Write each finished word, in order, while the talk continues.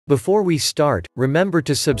Before we start, remember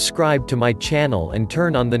to subscribe to my channel and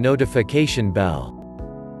turn on the notification bell.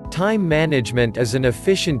 Time management is an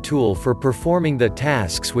efficient tool for performing the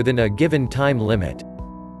tasks within a given time limit.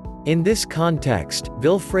 In this context,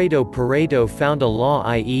 Vilfredo Pareto found a law,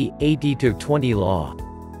 i.e., 80-20 law.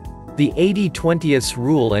 The 80-20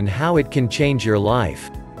 rule and how it can change your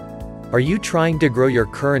life. Are you trying to grow your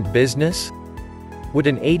current business? Would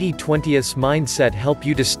an 80-20 mindset help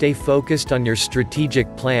you to stay focused on your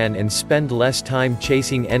strategic plan and spend less time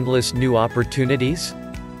chasing endless new opportunities?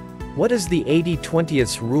 What is the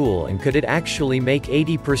 80-20 rule, and could it actually make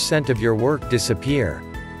 80% of your work disappear?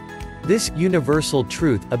 This universal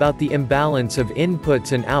truth about the imbalance of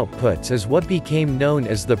inputs and outputs is what became known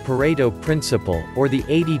as the Pareto Principle, or the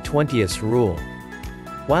 80-20 rule.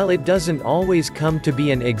 While it doesn't always come to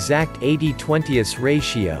be an exact 80-20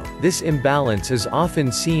 ratio, this imbalance is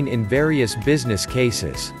often seen in various business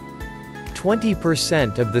cases.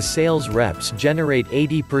 20% of the sales reps generate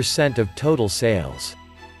 80% of total sales.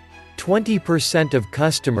 20% of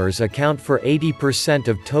customers account for 80%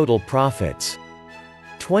 of total profits.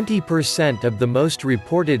 20% of the most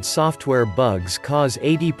reported software bugs cause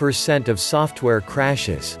 80% of software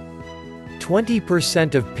crashes.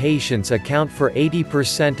 20% of patients account for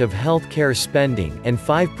 80% of healthcare spending, and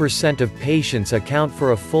 5% of patients account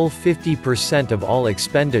for a full 50% of all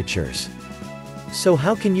expenditures. So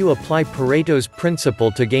how can you apply Pareto's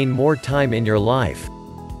principle to gain more time in your life?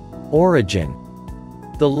 Origin.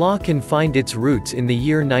 The law can find its roots in the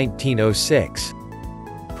year 1906.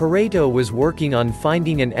 Pareto was working on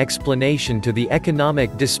finding an explanation to the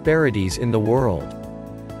economic disparities in the world.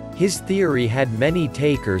 His theory had many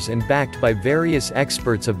takers and backed by various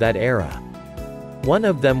experts of that era. One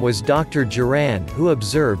of them was Dr. Duran, who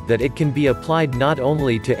observed that it can be applied not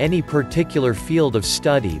only to any particular field of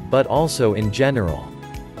study but also in general.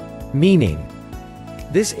 Meaning,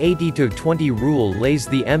 this 80-20 rule lays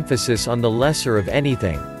the emphasis on the lesser of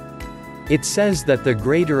anything. It says that the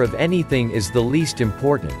greater of anything is the least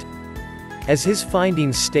important. As his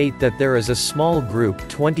findings state that there is a small group,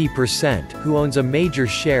 20%, who owns a major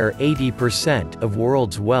share, 80%, of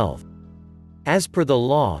world's wealth. As per the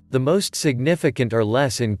law, the most significant are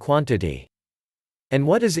less in quantity. And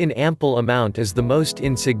what is in ample amount is the most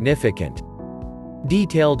insignificant.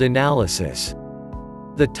 Detailed analysis.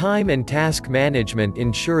 The time and task management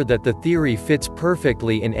ensure that the theory fits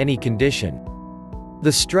perfectly in any condition.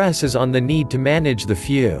 The stress is on the need to manage the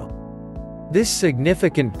few. This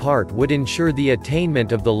significant part would ensure the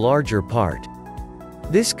attainment of the larger part.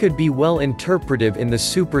 This could be well interpretive in the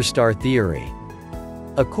superstar theory,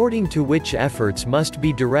 according to which efforts must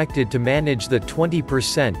be directed to manage the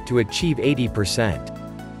 20% to achieve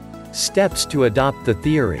 80%. Steps to adopt the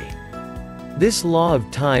theory. This law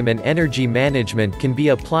of time and energy management can be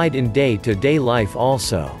applied in day-to-day life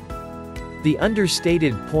also. The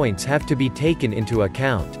understated points have to be taken into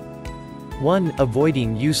account. 1.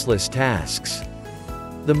 Avoiding useless tasks.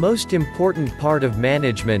 The most important part of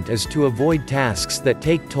management is to avoid tasks that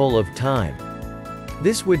take toll of time.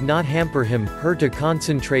 This would not hamper her to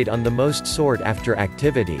concentrate on the most sought-after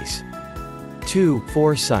activities. 2.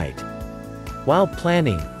 Foresight. While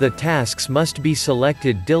planning, the tasks must be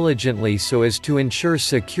selected diligently so as to ensure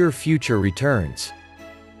secure future returns,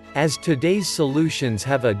 as today's solutions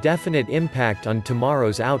have a definite impact on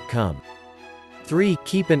tomorrow's outcome. 3.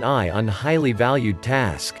 Keep an eye on highly valued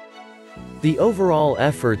tasks. The overall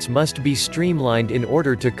efforts must be streamlined in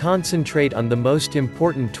order to concentrate on the most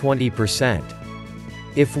important 20%.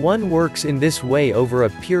 If one works in this way over a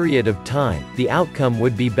period of time, the outcome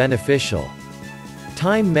would be beneficial.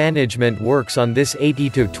 Time management works on this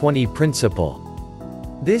 80-20 principle.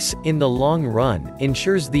 This, in the long run,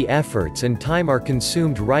 ensures the efforts and time are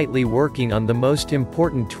consumed rightly working on the most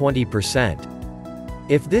important 20%.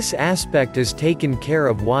 If this aspect is taken care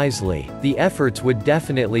of wisely, the efforts would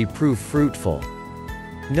definitely prove fruitful.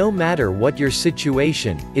 No matter what your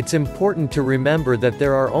situation, it's important to remember that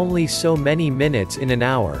there are only so many minutes in an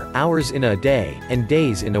hour, hours in a day, and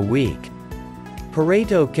days in a week.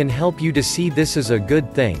 Pareto can help you to see this as a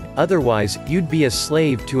good thing, otherwise, you'd be a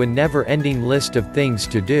slave to a never-ending list of things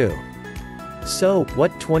to do. So,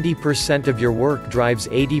 what 20% of your work drives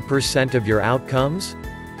 80% of your outcomes?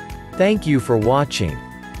 Thank you for watching.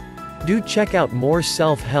 Do check out more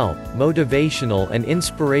self-help, motivational and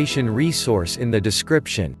inspiration resource in the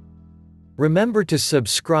description. Remember to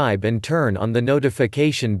subscribe and turn on the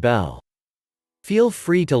notification bell. Feel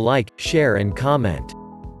free to like, share and comment.